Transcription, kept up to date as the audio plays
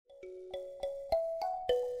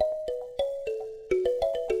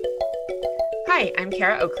Hi, I'm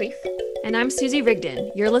Kara Oakleaf. And I'm Susie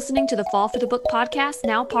Rigdon. You're listening to the Fall for the Book podcast,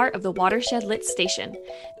 now part of the Watershed Lit Station.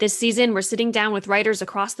 This season, we're sitting down with writers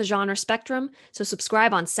across the genre spectrum, so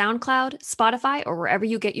subscribe on SoundCloud, Spotify, or wherever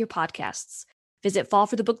you get your podcasts. Visit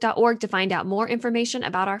fallforthebook.org to find out more information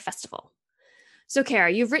about our festival. So, Kara,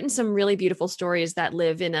 you've written some really beautiful stories that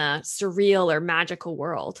live in a surreal or magical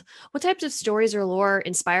world. What types of stories or lore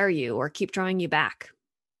inspire you or keep drawing you back?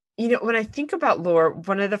 You know, when I think about lore,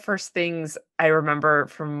 one of the first things I remember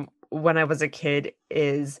from when I was a kid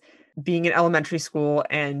is being in elementary school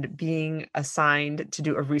and being assigned to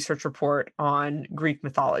do a research report on Greek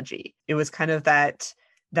mythology. It was kind of that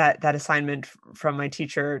assignment from my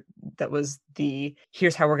teacher that was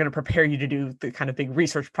here's how we're going to prepare you to do the kind of big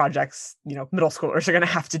research projects, middle schoolers are going to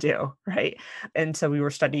have to do, right? And so we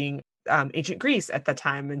were studying ancient Greece at the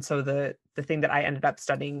time. And so the thing that I ended up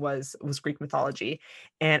studying was Greek mythology.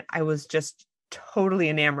 And I was just totally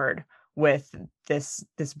enamored with this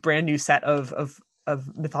brand new set of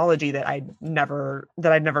mythology that I'd never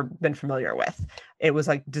been familiar with. It was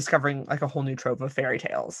like discovering like a whole new trove of fairy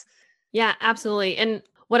tales. Yeah, absolutely. And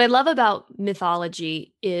what I love about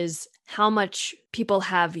mythology is how much people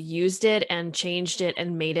have used it and changed it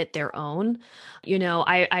and made it their own.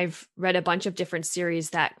 I've read a bunch of different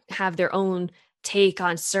series that have their own take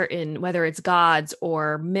on certain, whether it's gods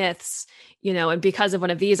or myths, and because of one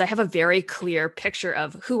of these, I have a very clear picture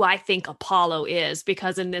of who I think Apollo is,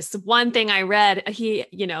 because in this one thing I read, he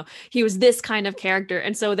was this kind of character.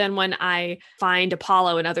 And so then when I find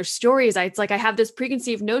Apollo in other stories, it's like I have this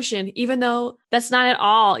preconceived notion, even though that's not at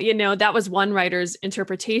all, that was one writer's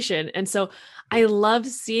interpretation. And so I love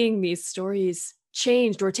seeing these stories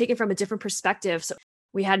changed or taken from a different perspective. So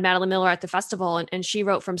we had Madeline Miller at the festival and she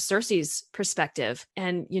wrote from Circe's perspective.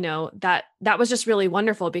 And, that was just really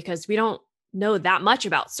wonderful because we don't know that much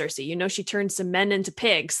about Circe. She turned some men into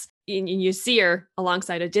pigs and you see her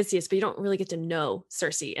alongside Odysseus, but you don't really get to know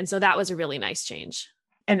Circe. And so that was a really nice change.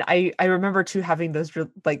 And I remember too having those,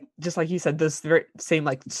 like, just like you said, those very same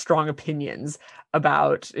like strong opinions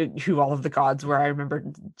about who all of the gods were. I remember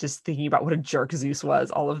just thinking about what a jerk Zeus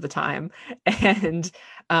was all of the time, and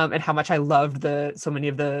how much I loved so many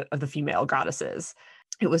of the female goddesses.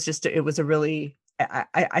 It was a really,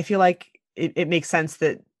 I feel like it makes sense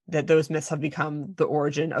that those myths have become the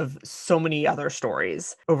origin of so many other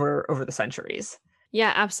stories over the centuries.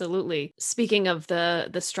 Yeah, absolutely. Speaking of the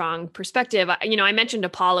strong perspective, I mentioned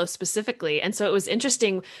Apollo specifically. And so it was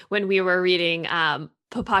interesting when we were reading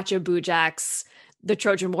Popacha Bujak's The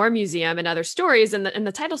Trojan War Museum and other stories. And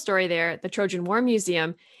the title story there, The Trojan War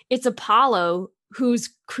Museum, it's Apollo who's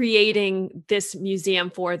creating this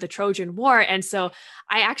museum for the Trojan War. And so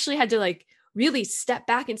I actually had to really step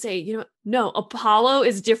back and say, no, Apollo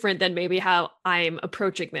is different than maybe how I'm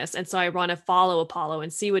approaching this. And so I want to follow Apollo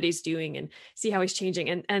and see what he's doing and see how he's changing.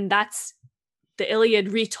 And that's the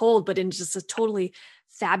Iliad retold, but in just a totally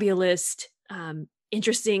fabulous,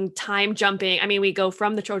 interesting time jumping. I mean, we go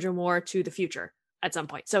from the Trojan War to the future at some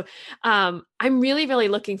point. So I'm really, really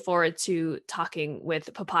looking forward to talking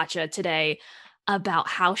with Popacha today about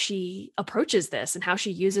how she approaches this and how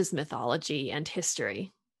she uses mythology and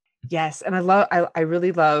history. Yes. And I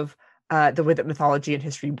really love the way that mythology and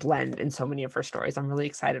history blend in so many of her stories. I'm really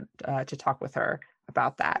excited to talk with her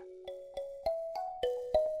about that.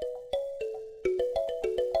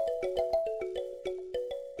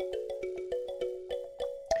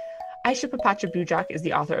 Aisha Popacha Bujak is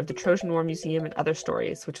the author of The Trojan War Museum and Other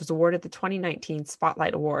Stories, which was awarded the 2019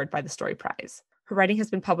 Spotlight Award by the Story Prize. Her writing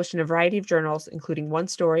has been published in a variety of journals, including One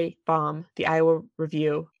Story, Bomb, the Iowa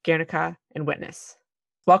Review, Guernica, and Witness.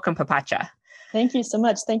 Welcome, Popacha. Thank you so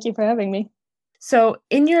much. Thank you for having me. So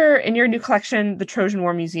in your new collection, The Trojan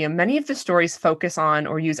War Museum, many of the stories focus on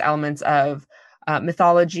or use elements of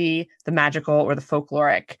mythology, the magical, or the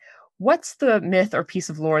folkloric. What's the myth or piece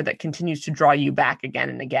of lore that continues to draw you back again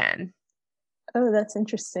and again? Oh, that's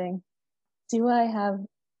interesting. I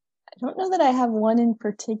don't know that I have one in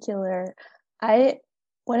particular.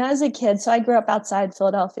 When I was a kid, so I grew up outside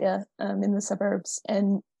Philadelphia, in the suburbs,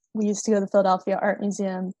 and we used to go to the Philadelphia Art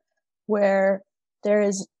Museum, where there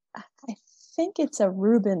is, I think it's a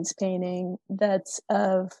Rubens painting that's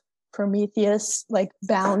of Prometheus,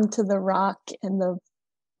 bound to the rock and the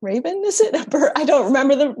raven, is it? I don't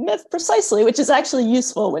remember the myth precisely, which is actually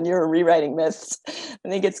useful when you're rewriting myths. I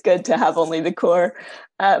think it's good to have only the core.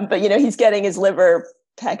 But, he's getting his liver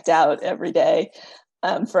pecked out every day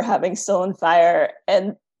for having stolen fire.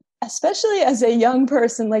 And especially as a young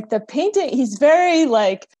person, the painting, he's very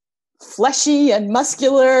fleshy and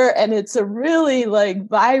muscular, and it's a really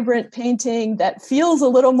vibrant painting that feels a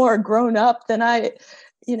little more grown up than I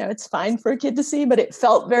it's fine for a kid to see, but it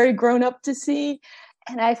felt very grown up to see.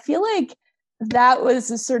 And I feel like that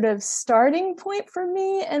was a sort of starting point for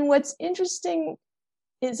me. And what's interesting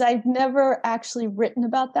is I've never actually written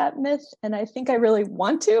about that myth, and I think I really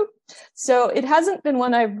want to. So it hasn't been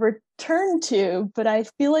one I've returned to, but I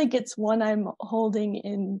feel like it's one I'm holding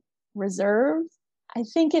in reserve. I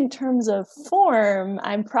think in terms of form,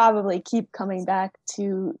 I'm probably keep coming back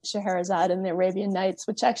to Scheherazade and the Arabian Nights,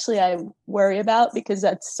 which actually I worry about because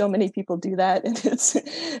that's so many people do that, and it's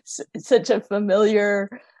such a familiar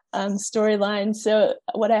storyline. So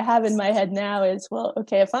what I have in my head now is, well,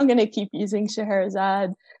 okay, if I'm going to keep using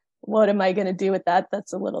Scheherazade, what am I going to do with that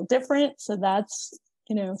that's a little different? So that's,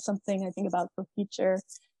 something I think about for future.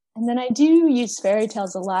 And then I do use fairy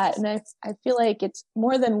tales a lot, and I feel like it's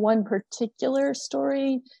more than one particular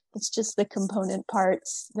story. It's just the component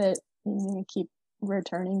parts that you keep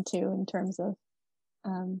returning to in terms of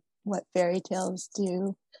what fairy tales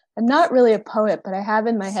do. I'm not really a poet, but I have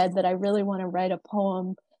in my head that I really want to write a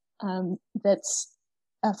poem that's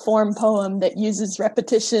a form poem that uses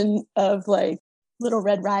repetition of like Little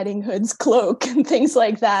Red Riding Hood's cloak and things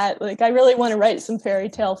like that. Like I really want to write some fairy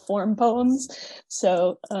tale form poems.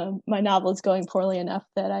 So my novel is going poorly enough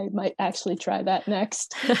that I might actually try that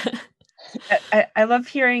next. I love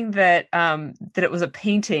hearing that that it was a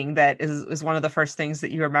painting that is one of the first things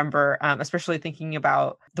that you remember, especially thinking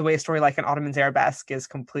about the way a story like An Ottoman's Arabesque is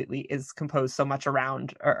composed so much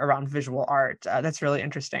around visual art. That's really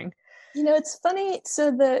interesting. It's funny.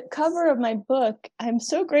 So the cover of my book, I'm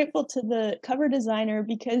so grateful to the cover designer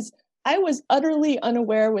because I was utterly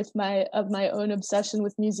unaware of my own obsession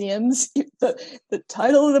with museums. The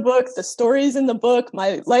title of the book, the stories in the book,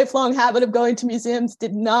 my lifelong habit of going to museums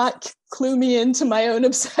did not clue me into my own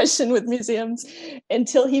obsession with museums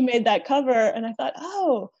until he made that cover. And I thought,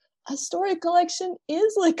 oh, a story collection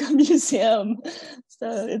is like a museum.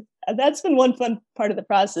 So that's been one fun part of the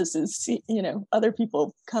process is, other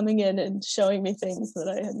people coming in and showing me things that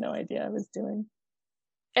I had no idea I was doing.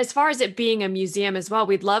 As far as it being a museum as well,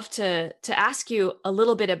 we'd love to ask you a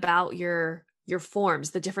little bit about your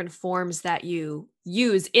forms, the different forms that you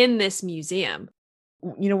use in this museum.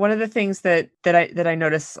 One of the things that I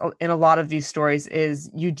notice in a lot of these stories is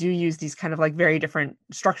you do use these kind of like very different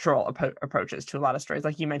structural approaches to a lot of stories.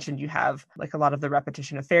 Like you mentioned, you have like a lot of the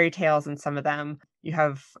repetition of fairy tales, and some of them you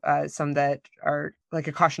have some that are like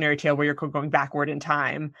a cautionary tale where you're going backward in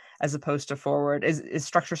time as opposed to forward. Is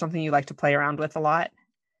structure something you like to play around with a lot?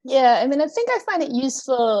 Yeah, I mean, I think I find it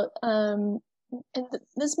useful. And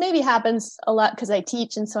this maybe happens a lot because I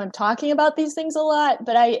teach, and so I'm talking about these things a lot,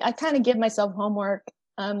 but I kind of give myself homework.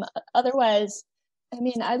 Otherwise, I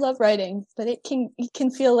mean, I love writing, but it can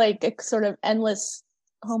feel like a sort of endless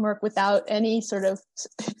homework without any sort of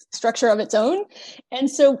structure of its own. And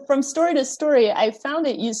so from story to story, I found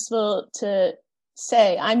it useful to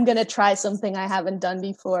say, I'm going to try something I haven't done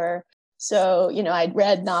before. So, I'd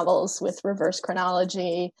read novels with reverse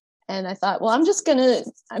chronology, and I thought, well, I'm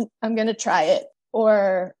going to try it.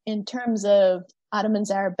 Or in terms of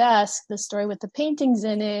Ottoman's Arabesque, the story with the paintings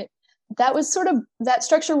in it, that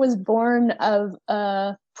structure was born of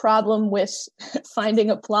a problem with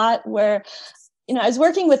finding a plot where, I was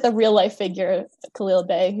working with a real life figure, Khalil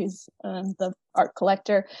Bey, who's the art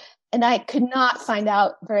collector, and I could not find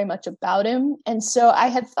out very much about him. And so I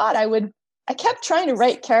had thought I kept trying to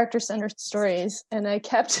write character-centered stories, and I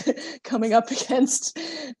kept coming up against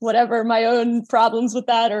whatever my own problems with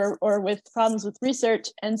that or with problems with research.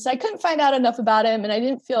 And so I couldn't find out enough about him, and I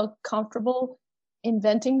didn't feel comfortable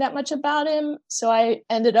inventing that much about him. So I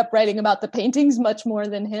ended up writing about the paintings much more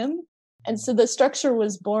than him. And so the structure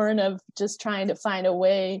was born of just trying to find a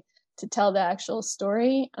way to tell the actual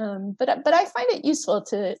story. But I find it useful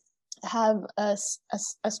to have a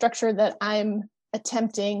structure that I'm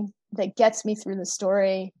attempting that gets me through the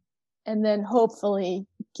story, and then hopefully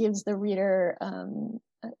gives the reader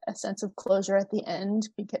a sense of closure at the end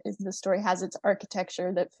because the story has its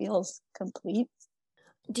architecture that feels complete.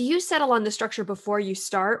 Do you settle on the structure before you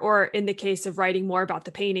start, or in the case of writing more about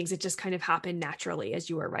the paintings, it just kind of happened naturally as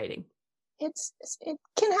you were writing? It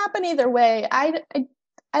can happen either way.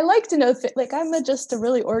 I like to know, like I'm just a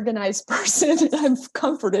really organized person and I'm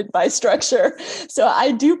comforted by structure. So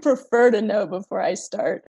I do prefer to know before I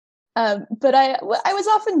start. But I was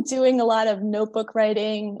often doing a lot of notebook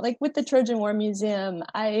writing, like with the Trojan War Museum.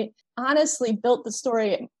 I honestly built the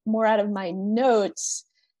story more out of my notes.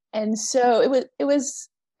 And so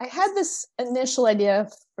I had this initial idea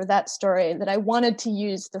for that story that I wanted to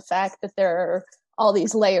use the fact that there are all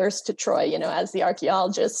these layers to Troy, as the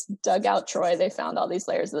archaeologists dug out Troy, they found all these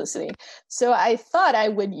layers of the city. So I thought I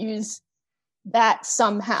would use that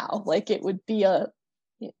somehow, like it would be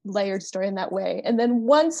layered story in that way. And then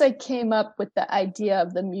once I came up with the idea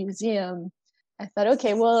of the museum, I thought,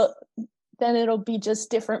 okay, well, then it'll be just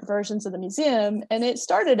different versions of the museum. And it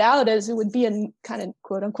started out as it would be a kind of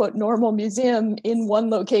quote unquote normal museum in one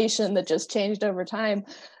location that just changed over time.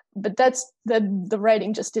 But that's the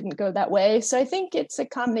writing just didn't go that way. So I think it's a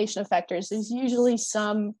combination of factors. There's usually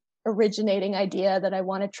some originating idea that I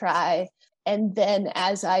want to try. And then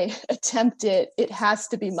as I attempt it, it has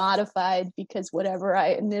to be modified because whatever I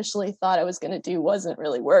initially thought I was going to do wasn't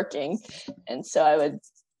really working. And so I would,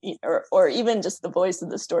 or even just the voice of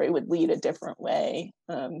the story would lead a different way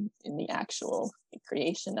in the actual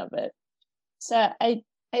creation of it. So I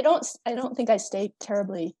don't think I stay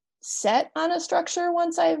terribly set on a structure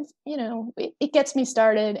once I've, it gets me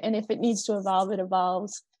started. And if it needs to evolve, it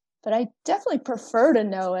evolves. But I definitely prefer to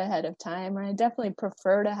know ahead of time, or I definitely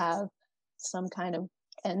prefer to have some kind of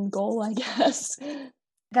end goal, I guess.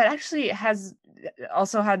 That actually has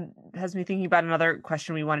me thinking about another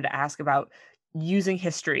question we wanted to ask about using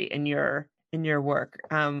history in your work.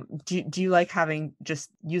 Do you like having just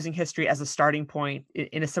using history as a starting point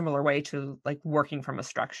in a similar way to like working from a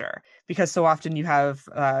structure? Because so often you have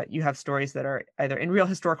stories that are either in real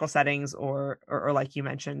historical settings or like you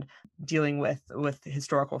mentioned, dealing with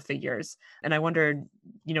historical figures. And I wondered,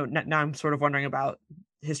 now I'm sort of wondering about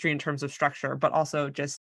history in terms of structure, but also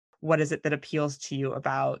just what is it that appeals to you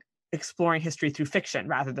about exploring history through fiction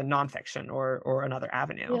rather than nonfiction or another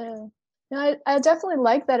avenue? Yeah. No, I definitely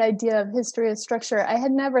like that idea of history as structure. I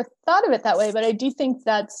had never thought of it that way, but I do think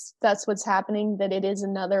that's what's happening, that it is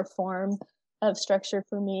another form of structure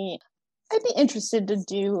for me. I'd be interested to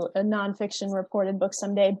do a nonfiction reported book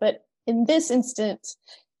someday, but in this instance,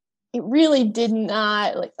 it really did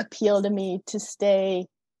not appeal to me to stay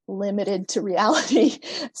limited to reality.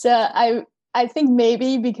 So I think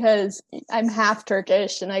maybe because I'm half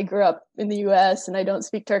Turkish and I grew up in the US and I don't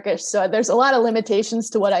speak Turkish. So there's a lot of limitations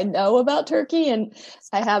to what I know about Turkey. And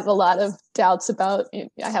I have a lot of doubts about,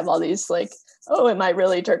 I have all these am I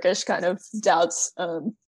really Turkish kind of doubts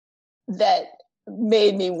that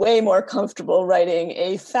made me way more comfortable writing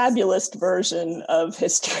a fabulous version of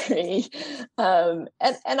history. And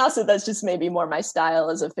also that's just maybe more my style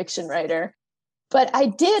as a fiction writer. But I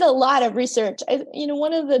did a lot of research.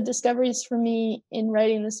 One of the discoveries for me in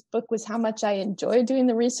writing this book was how much I enjoyed doing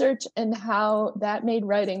the research and how that made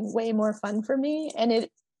writing way more fun for me. And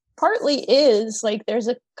it partly is there's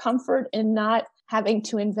a comfort in not having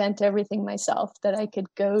to invent everything myself, that I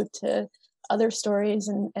could go to other stories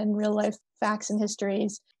and real life facts and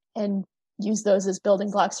histories and use those as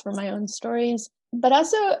building blocks for my own stories. But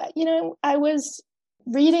also, I was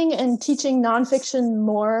reading and teaching nonfiction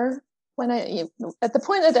more. At the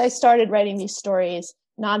point that I started writing these stories,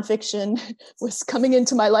 nonfiction was coming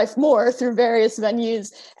into my life more through various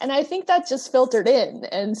venues. And I think that just filtered in.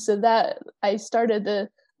 And so that I started to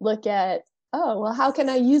look at, how can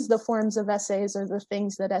I use the forms of essays or the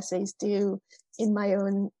things that essays do in my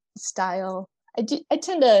own style? I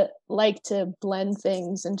tend to like to blend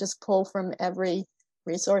things and just pull from every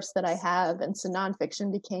resource that I have. And so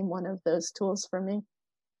nonfiction became one of those tools for me.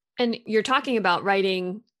 And you're talking about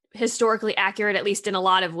writing historically accurate, at least in a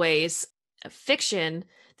lot of ways, fiction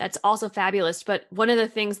that's also fabulous. But one of the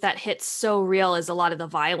things that hits so real is a lot of the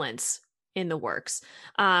violence in the works.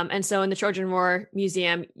 And so in the Trojan War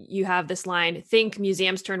Museum, you have this line, think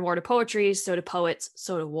museums turn war to poetry, so do poets,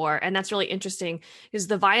 so do war. And that's really interesting because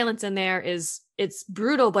the violence in there it's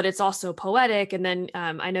brutal, but it's also poetic. And then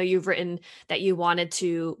I know you've written that you wanted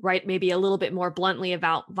to write maybe a little bit more bluntly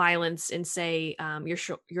about violence in, say, your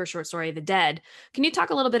short story, The Dead. Can you talk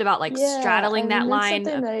a little bit about straddling that line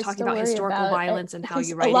of talking about historical violence and how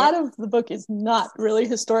you write it? A lot of the book is not really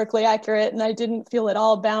historically accurate, and I didn't feel at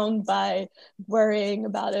all bound by worrying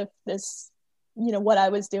about if this, what I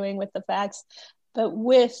was doing with the facts. But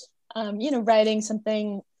with, writing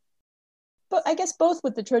something, but I guess both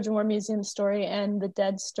with the Trojan War Museum story and the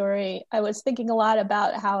Dead story, I was thinking a lot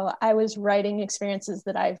about how I was writing experiences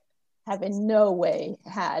that I have in no way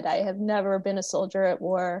had. I have never been a soldier at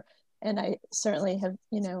war, and I certainly have,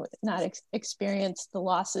 not experienced the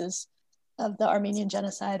losses of the Armenian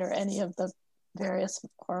genocide or any of the various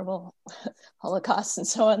horrible Holocausts and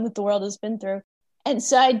so on that the world has been through. And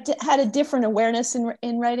so I had a different awareness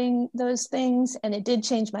in writing those things, and it did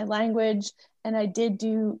change my language, and I did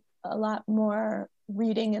do a lot more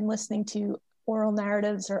reading and listening to oral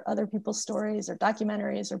narratives or other people's stories or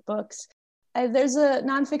documentaries or books. There's a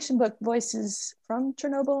nonfiction book, Voices of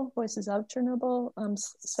Chernobyl,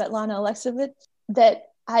 Svetlana Alexievich, that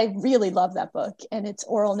I really love that book. And it's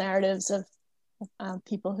oral narratives of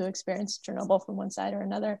people who experienced Chernobyl from one side or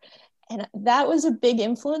another. And that was a big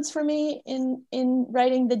influence for me in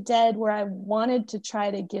writing The Dead, where I wanted to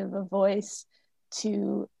try to give a voice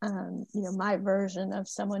to my version of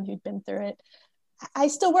someone who'd been through it. I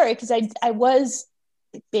still worry because I was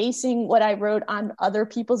basing what I wrote on other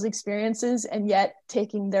people's experiences and yet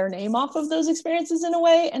taking their name off of those experiences in a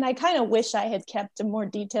way. And I kind of wish I had kept a more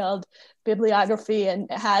detailed bibliography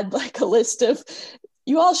and had like a list of,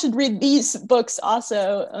 you all should read these books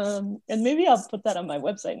also. And maybe I'll put that on my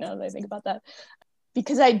website now that I think about that.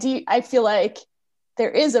 Because I feel like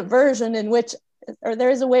there is a version in which, or there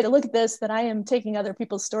is a way to look at this, that I am taking other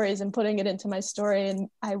people's stories and putting it into my story, and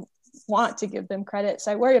I want to give them credit.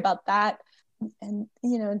 So I worry about that. And,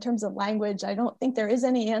 in terms of language, I don't think there is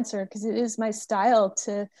any answer, because it is my style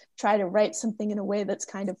to try to write something in a way that's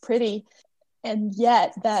kind of pretty. And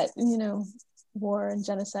yet that, war and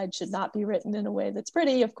genocide should not be written in a way that's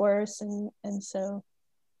pretty, of course. And so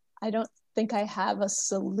I don't think I have a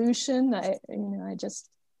solution.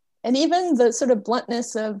 And even the sort of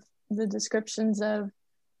bluntness of the descriptions of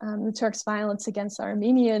the Turks' violence against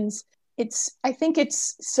Armenians, I think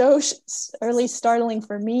it's so early startling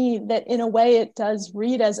for me that in a way it does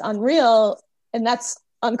read as unreal, and that's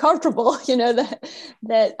uncomfortable,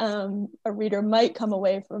 that a reader might come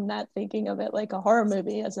away from that thinking of it like a horror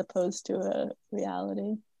movie as opposed to a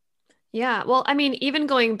reality. Yeah, well, I mean, even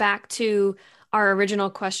going back to our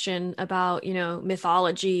original question about,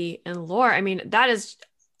 mythology and lore, I mean,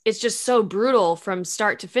 it's just so brutal from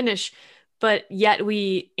start to finish, but yet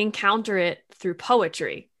we encounter it through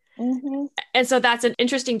poetry. Mm-hmm. And so that's an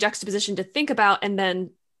interesting juxtaposition to think about, and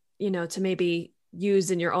then, to maybe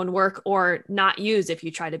use in your own work or not use if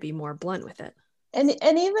you try to be more blunt with it. And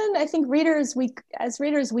even I think as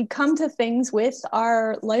readers, we come to things with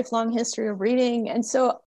our lifelong history of reading. And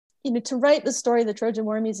so, to write the story of the Trojan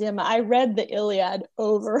War Museum, I read the Iliad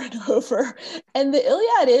over and over. And the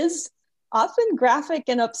Iliad is often graphic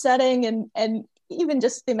and upsetting, and even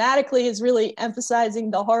just thematically is really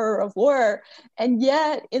emphasizing the horror of war. And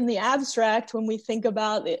yet in the abstract, when we think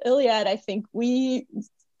about the Iliad, I think we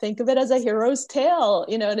think of it as a hero's tale,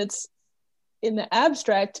 and it's in the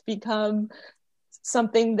abstract become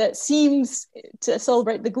something that seems to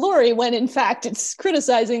celebrate the glory when in fact it's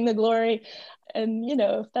criticizing the glory. And,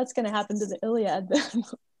 if that's going to happen to the Iliad, then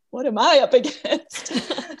what am I up against?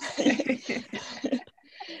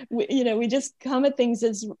 We just come at things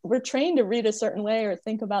as we're trained to read a certain way or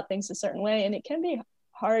think about things a certain way. And it can be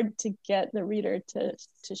hard to get the reader to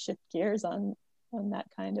shift gears on that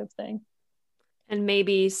kind of thing. And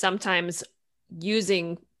maybe sometimes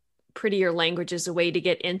using prettier language is a way to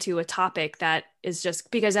get into a topic that is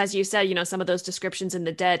just because, as you said, some of those descriptions in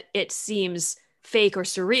The Dead, it seems fake or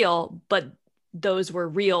surreal, but those were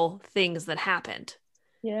real things that happened.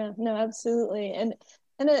 Yeah, no, absolutely. And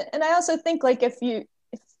I also think like if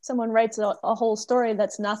someone writes a whole story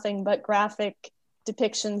that's nothing but graphic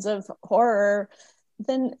depictions of horror,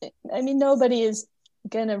 then nobody is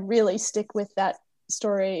gonna really stick with that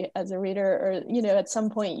story as a reader, or at some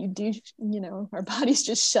point you do, our bodies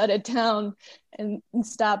just shut it down and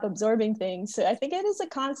stop absorbing things. So I think it is a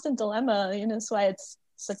constant dilemma. That's why it's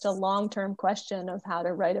such a long-term question of how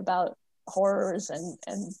to write about horrors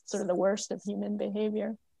and sort of the worst of human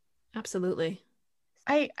behavior. Absolutely.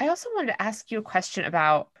 I also wanted to ask you a question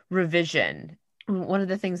about revision. One of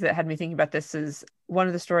the things that had me thinking about this is one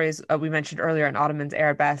of the stories we mentioned earlier in Ottoman's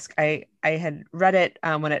Arabesque. I had read it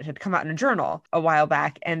when it had come out in a journal a while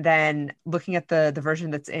back, and then looking at the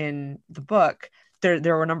version that's in the book, there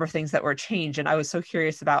were a number of things that were changed, and I was so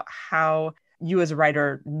curious about how you as a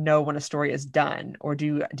writer know when a story is done, or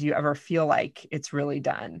do you ever feel like it's really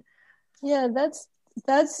done? Yeah, that's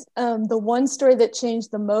the one story that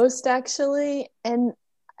changed the most, actually. And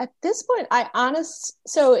at this point,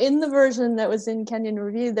 so in the version that was in Kenyon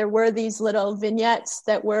Review, there were these little vignettes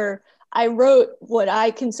I wrote what I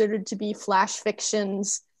considered to be flash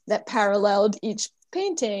fictions that paralleled each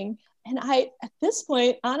painting. And at this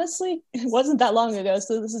point, honestly, it wasn't that long ago,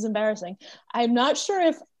 so this is embarrassing. I'm not sure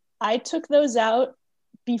if I took those out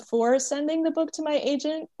before sending the book to my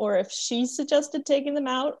agent, or if she suggested taking them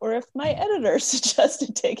out, or if my editor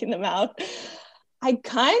suggested taking them out. I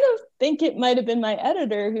kind of think it might have been my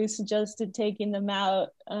editor who suggested taking them out.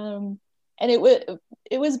 And it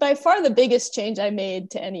was by far the biggest change I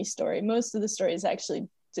made to any story. Most of the stories actually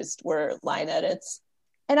just were line edits.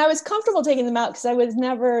 And I was comfortable taking them out because I was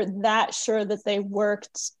never that sure that they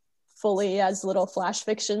worked fully as little flash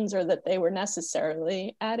fictions, or that they were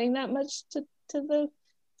necessarily adding that much to the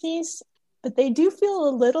piece. But they do feel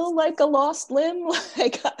a little like a lost limb.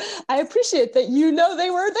 Like, I appreciate that they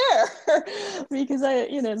were there because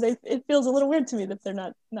it feels a little weird to me that they're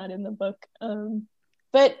not in the book.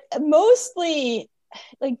 But mostly,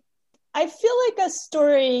 like, I feel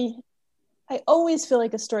like I always feel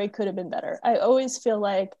like a story could have been better. I always feel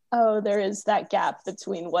like, oh, there is that gap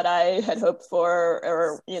between what I had hoped for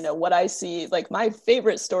or, what I see. Like, my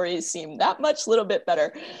favorite stories seem that much little bit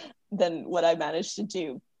better than what I managed to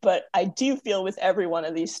do. But I do feel with every one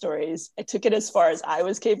of these stories, I took it as far as I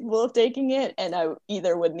was capable of taking it. And I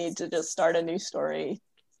either would need to just start a new story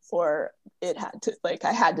or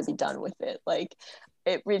I had to be done with it. Like,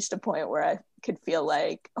 it reached a point where I could feel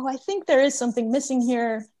like, oh, I think there is something missing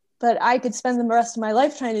here, but I could spend the rest of my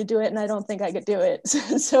life trying to do it, and I don't think I could do it.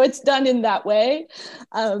 So it's done in that way.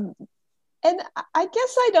 And I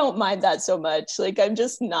guess I don't mind that so much. Like, I'm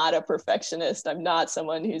just not a perfectionist. I'm not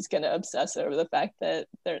someone who's going to obsess over the fact that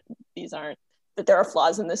there are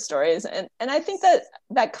flaws in the stories. And I think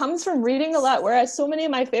that comes from reading a lot, whereas so many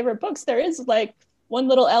of my favorite books, there is like one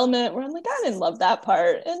little element where I'm like, I didn't love that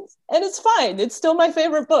part. And it's fine. It's still my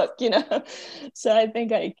favorite book, So I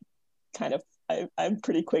think I'm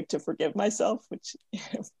pretty quick to forgive myself, which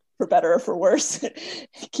for better or for worse,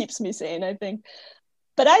 keeps me sane, I think.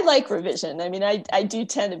 But I like revision. I mean, I do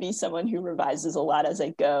tend to be someone who revises a lot as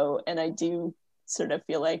I go. And I do sort of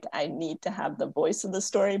feel like I need to have the voice of the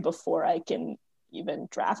story before I can even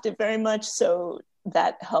draft it very much. So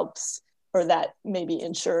that helps, or that maybe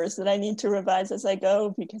ensures that I need to revise as I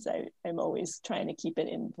go, because I'm always trying to keep it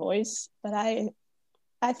in voice. But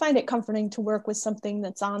I find it comforting to work with something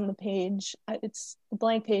that's on the page. A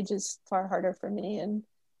blank page is far harder for me. And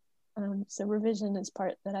so revision is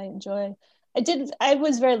part that I enjoy. I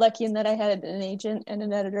was very lucky in that I had an agent and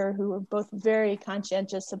an editor who were both very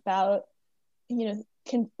conscientious about,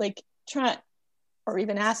 try or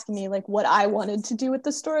even asking me like what I wanted to do with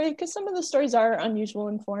the story, because some of the stories are unusual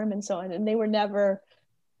in form and so on. And they were never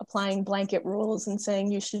applying blanket rules and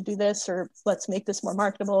saying you should do this or let's make this more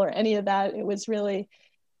marketable or any of that. It was really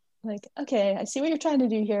like, okay, I see what you're trying to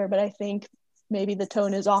do here, but I think maybe the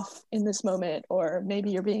tone is off in this moment, or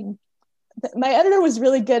maybe my editor was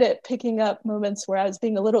really good at picking up moments where I was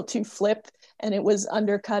being a little too flip and it was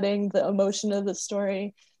undercutting the emotion of the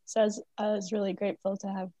story. So I was really grateful to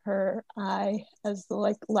have her eye as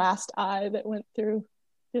the last eye that went through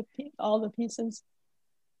all the pieces.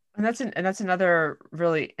 And that's another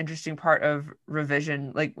really interesting part of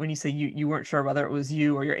revision. Like when you say you weren't sure whether it was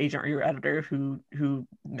you or your agent or your editor who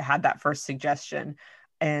had that first suggestion.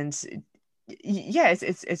 And yeah,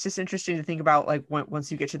 it's just interesting to think about, like,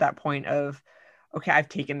 once you get to that point of, okay, I've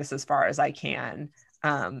taken this as far as I can,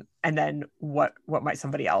 and then what might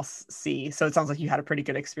somebody else see. So it sounds like you had a pretty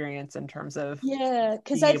good experience in terms of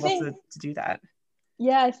because being able to do that.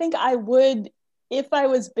 Yeah, I think I would, if I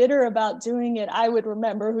was bitter about doing it, I would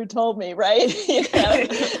remember who told me, right?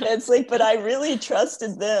 It's like, but I really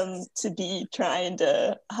trusted them to be trying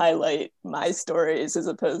to highlight my stories as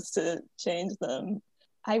opposed to change them.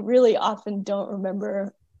 I really often don't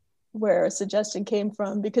remember where a suggestion came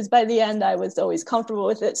from, because by the end I was always comfortable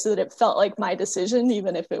with it, so that it felt like my decision,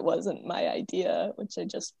 even if it wasn't my idea, which I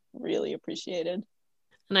just really appreciated.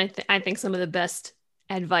 And I think some of the best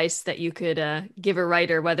advice that you could give a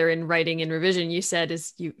writer, whether in writing and revision, you said,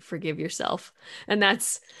 is you forgive yourself. And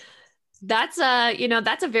that's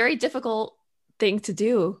a very difficult thing to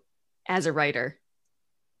do as a writer.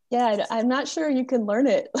 Yeah, I'm not sure you can learn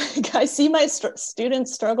it. Like, I see my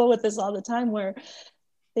students struggle with this all the time, where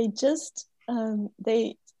they just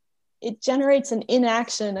it generates an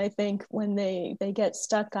inaction, I think, when they get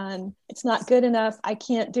stuck on, it's not good enough, I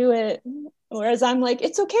can't do it. Whereas I'm like,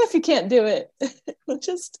 it's okay if you can't do it. We'll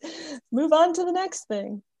just move on to the next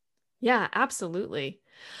thing. Yeah, absolutely.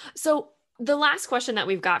 So the last question that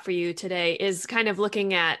we've got for you today is kind of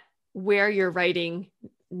looking at where you're writing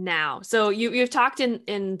now. So you've talked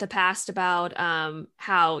in the past about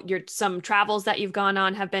how some travels that you've gone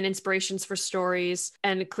on have been inspirations for stories.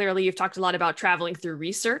 And clearly you've talked a lot about traveling through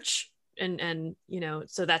research and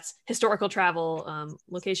so that's historical travel,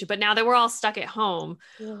 location. But now that we're all stuck at home,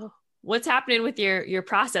 yeah. What's happening with your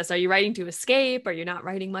process? Are you writing to escape? Are you not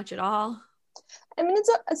writing much at all? I mean,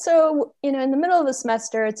 so in the middle of the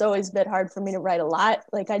semester, it's always a bit hard for me to write a lot.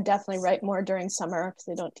 Like, I definitely write more during summer because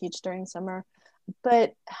I don't teach during summer.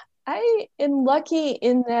 But I am lucky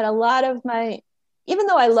in that a lot of even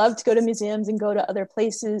though I love to go to museums and go to other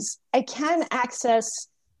places, I can access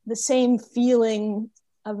the same feeling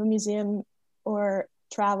of a museum or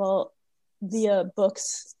travel via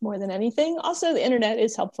books more than anything. Also, the internet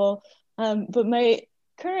is helpful. But my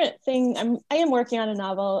current thing, I am working on a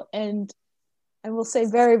novel, and I will say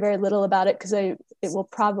very, very little about it because it will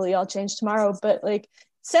probably all change tomorrow. But like,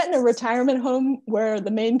 set in a retirement home where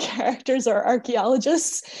the main characters are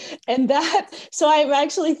archaeologists. And so I'm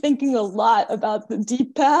actually thinking a lot about the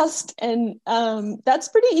deep past. And that's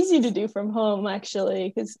pretty easy to do from home,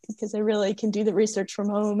 actually, because I really can do the research from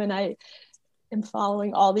home. And I am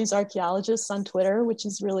following all these archaeologists on Twitter, which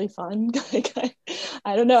is really fun. Like,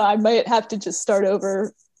 I don't know, I might have to just start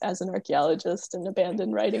over as an archaeologist and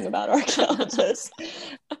abandon writing about archaeologists.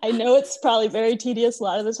 I know it's probably very tedious a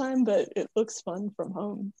lot of the time, but it looks fun from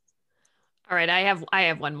home. All right, I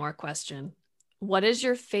have one more question. What is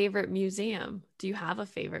your favorite museum? Do you have a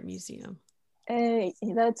favorite museum? Hey,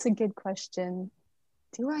 that's a good question.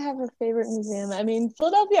 Do I have a favorite museum? I mean,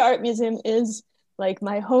 Philadelphia Art Museum is like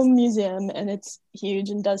my home museum, and it's huge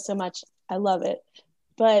and does so much. I love it.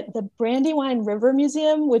 But the Brandywine River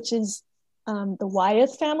Museum, which is the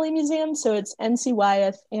Wyeth Family Museum. So it's N.C.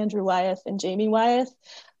 Wyeth, Andrew Wyeth, and Jamie Wyeth.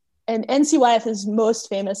 And N.C. Wyeth is most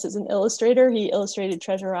famous as an illustrator. He illustrated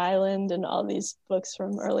Treasure Island and all these books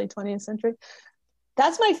from early 20th century.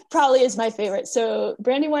 That's probably is my favorite. So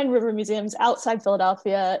Brandywine River Museum's outside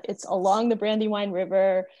Philadelphia. It's along the Brandywine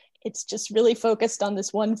River. It's just really focused on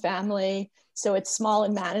this one family. So it's small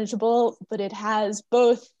and manageable, but it has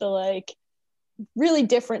both the like really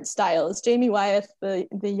different styles. Jamie Wyeth, the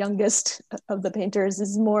youngest of the painters,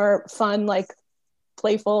 is more fun, like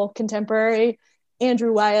playful contemporary.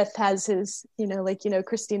 Andrew Wyeth has his,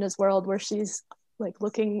 Christina's World, where she's like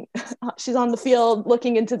she's on the field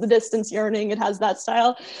looking into the distance, yearning. It has that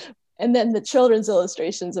style. And then the children's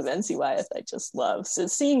illustrations of N.C. Wyeth I just love. So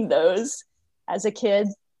seeing those as a kid,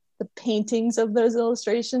 the paintings of those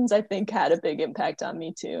illustrations, I think had a big impact on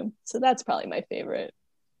me too. So that's probably my favorite.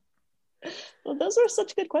 Well, those were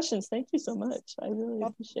such good questions. Thank you so much. I really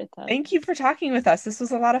appreciate that. Thank you for talking with us. This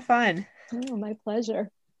was a lot of fun. Oh, my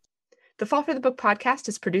pleasure. The Fall for the Book podcast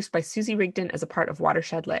is produced by Susie Rigdon as a part of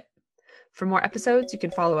Watershed Lit. For more episodes, you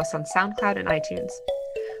can follow us on SoundCloud and iTunes.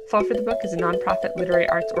 Fall for the Book is a nonprofit literary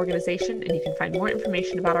arts organization, and you can find more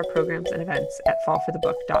information about our programs and events at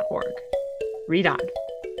fallforthebook.org. Read on.